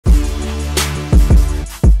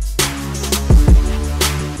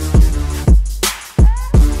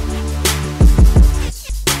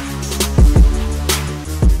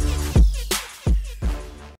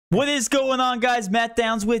What is going on, guys? Matt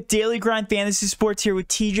Downs with Daily Grind Fantasy Sports here with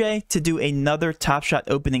TJ to do another Top Shot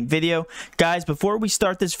opening video. Guys, before we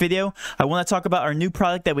start this video, I want to talk about our new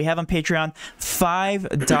product that we have on Patreon.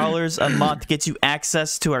 $5 a month gets you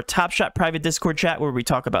access to our Top Shot private Discord chat where we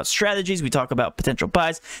talk about strategies, we talk about potential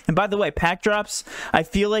buys. And by the way, pack drops, I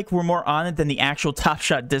feel like we're more on it than the actual Top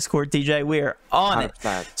Shot Discord, TJ. We are on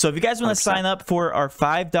 100%. It. So if you guys want to sign up for our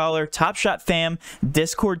 $5 Top Shot fam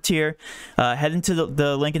Discord tier, head into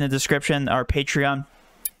the link in the description, our Patreon.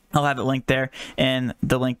 I'll have it linked there and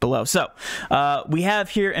the link below. So we have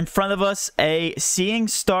here in front of us a Seeing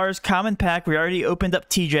Stars common pack. We already opened up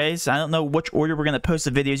TJ's. I don't know which order we're going to post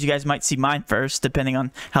the videos. You guys might see mine first, depending on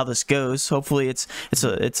how this goes. Hopefully it's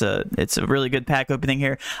a really good pack opening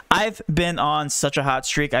here. I've been on such a hot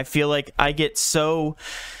streak. I feel like I get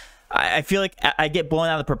blown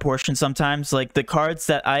out of proportion sometimes. Like the cards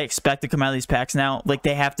that I expect to come out of these packs now, like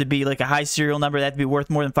they have to be like a high serial number, they have to be worth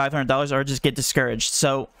more than $500 or just get discouraged.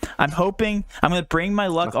 So I'm hoping I'm going to bring my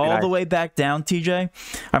luck all the way back down, TJ.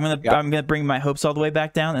 I'm going to bring my hopes all the way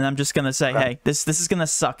back down, and I'm just going to say, hey, this is going to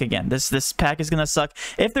suck again. This pack is going to suck.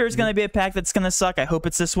 If there is going to be a pack that's going to suck, I hope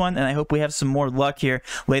it's this one, and I hope we have some more luck here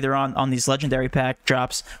later on these legendary pack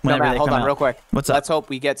drops whenever they come out. Hold on real quick. What's up? Let's hope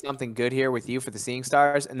we get something good here with you for the Seeing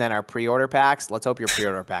Stars, and then our pre-order packs. Let's hope your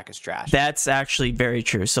pre-order pack is trash. That's actually very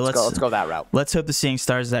true. So let's go that route. Let's hope the Seeing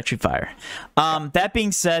Stars is actually fire. That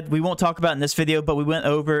being said, we won't talk about it in this video, but we went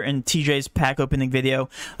over in TJ's pack opening video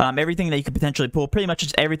everything that you could potentially pull. Pretty much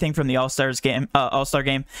just everything from the All-Star game.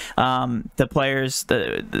 The players.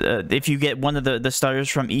 If you get one of the starters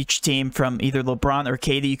from each team from either LeBron or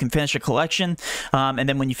KD, you can finish a collection, and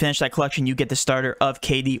then when you finish that collection, you get the starter of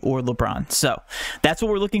KD or LeBron. So that's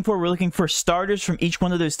what we're looking for. We're looking for starters from each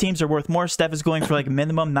one of those teams are worth more. Steph is going for like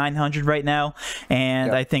minimum 900 right now,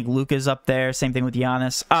 and I think Luka's up there. Same thing with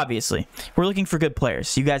Giannis. Obviously, we're looking for good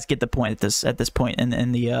players. You guys get the point at this point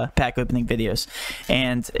in the pack opening videos.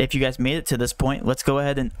 And if you guys made it to this point, let's go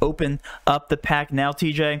ahead and open up the pack now,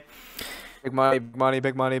 TJ. Big money, big money,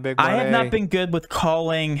 big money, big money. I have not been good with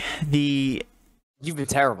calling the. You've been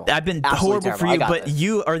terrible. I've been horrible for you, but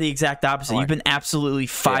you are the exact opposite. You've been absolutely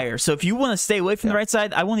fire. So if you want to stay away from the right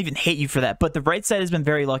side, I won't even hate you for that. But the right side has been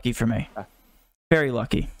very lucky for me. Very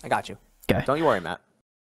lucky. I got you. Okay. Don't you worry, Matt.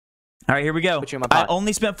 All right, here we go. I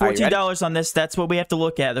only spent $14 on this. That's what we have to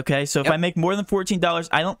look at, okay? So if I make more than $14,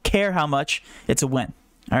 I don't care how much. It's a win.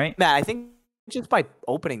 All right? Matt, I think just by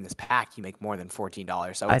opening this pack, you make more than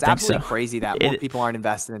 $14. So it's absolutely crazy that more people aren't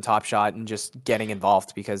invested in Top Shot and just getting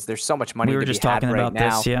involved because there's so much money to be had right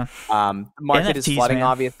now. The market is flooding,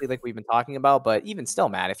 obviously, like we've been talking about. But even still,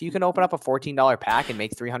 Matt, if you can open up a $14 pack and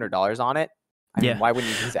make $300 on it, I mean, why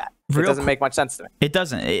wouldn't you do that? It doesn't make much sense to me. It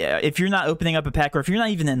doesn't. If you're not opening up a pack, or if you're not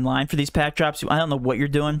even in line for these pack drops, I don't know what you're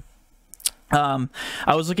doing.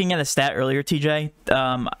 I was looking at a stat earlier, TJ.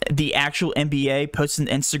 The actual NBA posted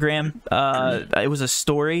on Instagram. It was a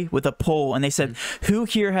story with a poll, and they said, "Who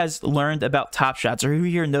here has learned about Top Shots, or who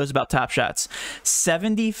here knows about Top Shots?"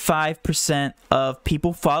 75% of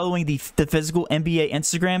people following the physical NBA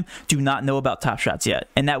Instagram do not know about Top Shots yet,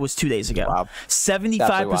 and that was 2 days ago. Wow.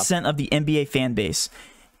 75% of the NBA fan base.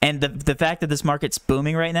 And the fact that this market's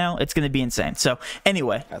booming right now, it's going to be insane. So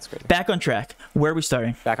anyway, that's crazy. Back on track. Where are we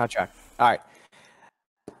starting? Back on track. All right.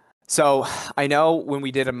 So I know when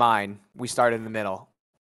we did a mine, we started in the middle.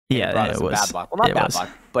 Yeah, it was bad luck. Well, not bad luck,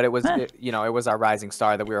 but it was it was our rising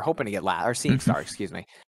star that we were hoping to get last, or Seeing Star, excuse me.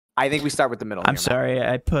 I think we start with the middle. I'm sorry,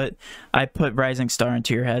 I put rising star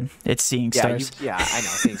into your head. It's Seeing Stars. Yeah, I know,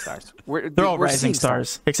 Seeing Stars. They're all rising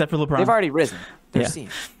stars except for LeBron. They've already risen. They're seeing.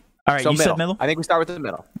 All right, so you said middle. I think we start with the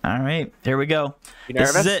middle. All right, here we go. You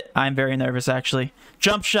nervous? This is it. I'm very nervous, actually.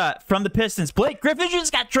 Jump shot from the Pistons. Blake Griffin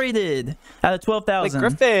just got traded out of 12,000.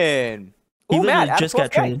 Blake Griffin. He literally just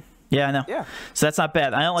got traded. Yeah, I know. Yeah. So that's not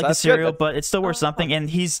bad. I don't like the cereal, but it's still worth something. And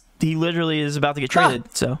he literally is about to get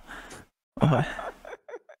traded. So what?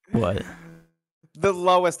 The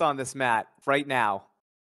lowest on this, Matt, right now.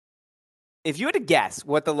 If you had to guess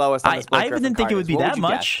what the lowest on this Blake Griffin didn't think it would be that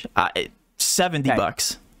much.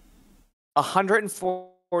 $70.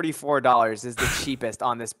 $144 is the cheapest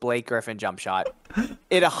on this Blake Griffin jump shot.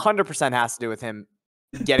 It 100% has to do with him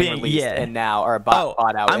getting released and now, or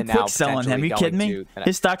bought out. I'm quick selling him. Are you kidding me?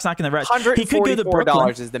 His stock's not going to rise. He could go to Brooklyn.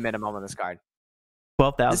 $144 is the minimum on this card.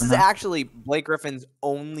 12,000. This is actually Blake Griffin's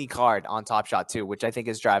only card on Top Shot too, which I think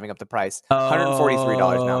is driving up the price.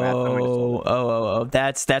 $143 now, Matt.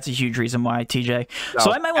 That's a huge reason why, TJ.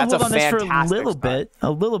 So I might want to hold on this for a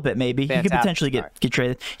little bit, maybe. You could potentially get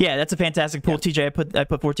traded. Yeah, that's a fantastic pool, TJ. I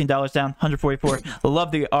put $14 down, 144. I love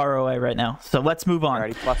the ROI right now. So let's move on.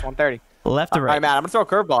 Already plus 130. Left or right? All right, Matt. I'm gonna throw a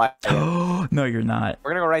curveball at you. No, you're not.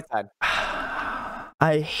 We're gonna go right side.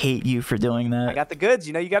 I hate you for doing that. I got the goods.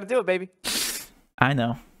 You know you got to do it, baby. I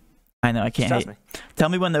know. I can't Trust hate. me. Tell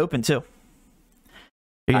me when to open too.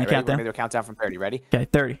 You're gonna count down. We're gonna do a countdown from 30. Ready? Okay,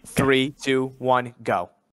 30. 3, 2, 1, go.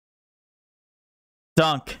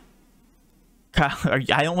 Dunk. Kyle,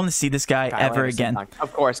 I don't want to see this guy ever again.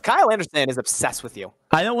 Of course, Kyle Anderson is obsessed with you.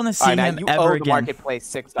 I don't want to see him ever again. You owe the marketplace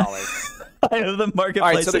 $6. I owe the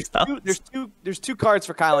marketplace $6. There's two cards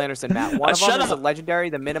for Kyle Anderson, Matt. One of them is a legendary.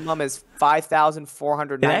 The minimum is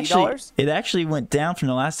 $5,490. It actually went down from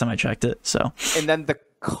the last time I checked it. So. And then the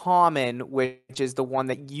common, which is the one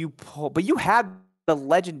that you pull, but you had the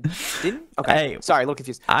legend, didn't? Okay, hey, sorry, a little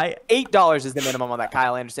confused. $8 is the minimum on that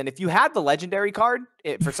Kyle Anderson. If you had the legendary card,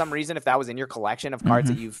 for some reason, if that was in your collection of cards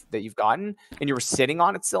that you've gotten, and you were sitting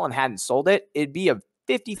on it still and hadn't sold it, it'd be a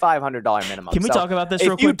 $5,500 minimum. Can we talk about this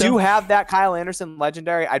real quick? If you do have that Kyle Anderson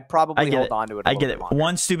legendary, I'd probably hold on to it. I get it.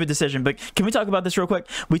 One stupid decision, but can we talk about this real quick?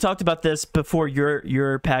 We talked about this before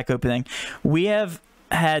your pack opening. We have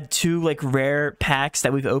had 2 like rare packs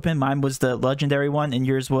that we've opened. Mine was the legendary one, and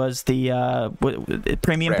yours was the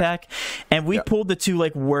premium pack. And we pulled the 2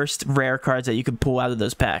 like worst rare cards that you could pull out of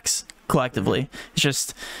those packs collectively. It's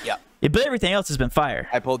just but everything else has been fire.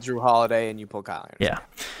 I pulled Drew Holiday, and you pulled Kyle Anderson. Yeah.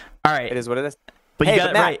 All right. It is what it is. But you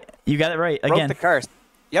got it right. You got it right again. Broke the curse.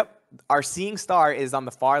 Yep. Our seeing star is on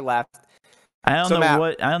the far left. I don't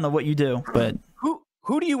know what you do, but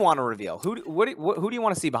who do you want to reveal? Who do you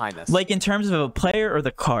want to see behind this? Like in terms of a player or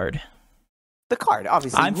the card? The card,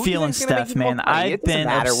 obviously. I'm feeling Steph, man. I've been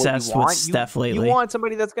obsessed with Steph lately. You want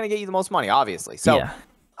somebody that's going to get you the most money, obviously. So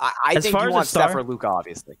I think you want Steph or Luka,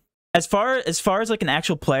 obviously. As far as like an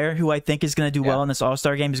actual player who I think is going to do well in this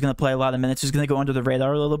All-Star game, who's going to play a lot of minutes, who's going to go under the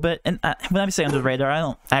radar a little bit. And when I say under the radar, I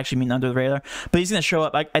don't actually mean under the radar, but he's going to show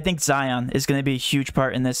up. I think Zion is going to be a huge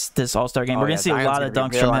part in this All-Star game. We're going to see a lot of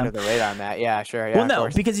dunks from him. Under the radar, Matt. Yeah, sure. Yeah, well, no,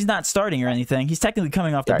 because he's not starting or anything. He's technically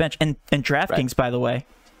coming off the bench. And DraftKings, by the way,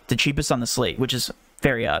 the cheapest on the slate, which is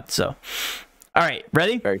very odd. So, all right,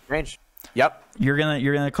 ready? Very strange. Yep. You're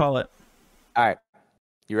gonna call it. All right.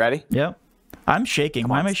 You ready? Yep. I'm shaking.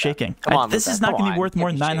 Why am I shaking? This is not going to be worth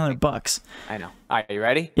more than $900. I know. All right, you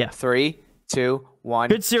ready? Yeah. 3, 2, 1.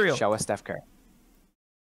 Good cereal. Show us Steph Curry.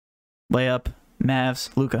 Layup,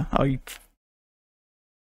 Mavs, Luka. Oh, you.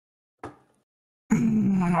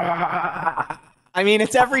 I mean,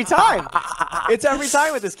 it's every time. It's every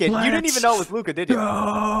time with this kid. You didn't even know it was Luka, did you?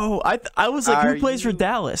 Oh, I was like, who plays for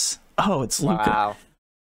Dallas? Oh, it's Luka.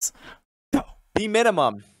 Wow. The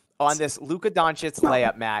minimum on this Luka Doncic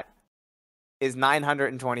layup, Matt, is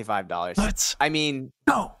 $925. What? I mean,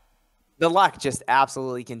 the luck just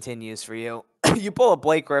absolutely continues for you. You pull a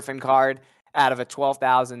Blake Griffin card out of a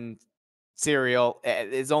 12,000 cereal,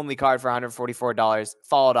 his only card for $144,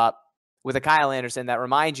 followed up with a Kyle Anderson that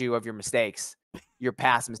reminds you of your mistakes, your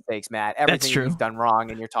past mistakes, Matt, everything you've done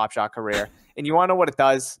wrong in your Top Shot career. And you want to know what it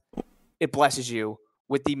does? It blesses you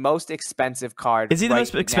with the most expensive card. Is he the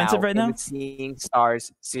most expensive right now? In the Seeing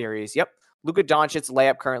Stars series. Yep. Luka Doncic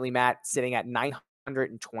layup currently, Matt, sitting at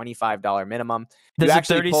 $925 minimum. This you is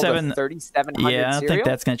actually 3,700. Yeah, I don't think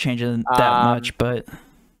that's going to change it that much, but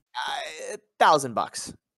 $1,000.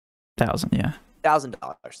 $1,000, yeah.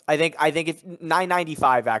 $1,000. I think it's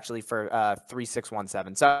 $995 actually for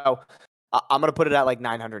 3617. So I'm gonna put it at like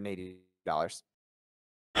 $980.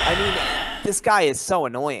 I mean, this guy is so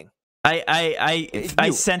annoying. I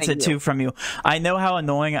sense it too from you. I know how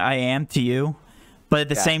annoying I am to you. But at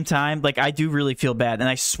the same time, like, I do really feel bad, and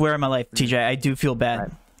I swear on my life, TJ, I do feel bad.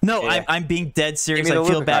 Right. No, I'm being dead serious. I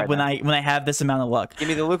feel bad when I have this amount of luck. Give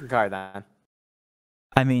me the Luka card then.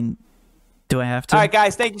 I mean, do I have to? All right,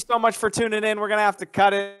 guys, thank you so much for tuning in. We're gonna have to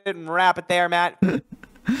cut it and wrap it there, Matt.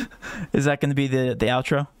 Is that going to be the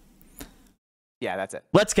outro? Yeah, that's it.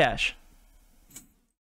 Let's cash.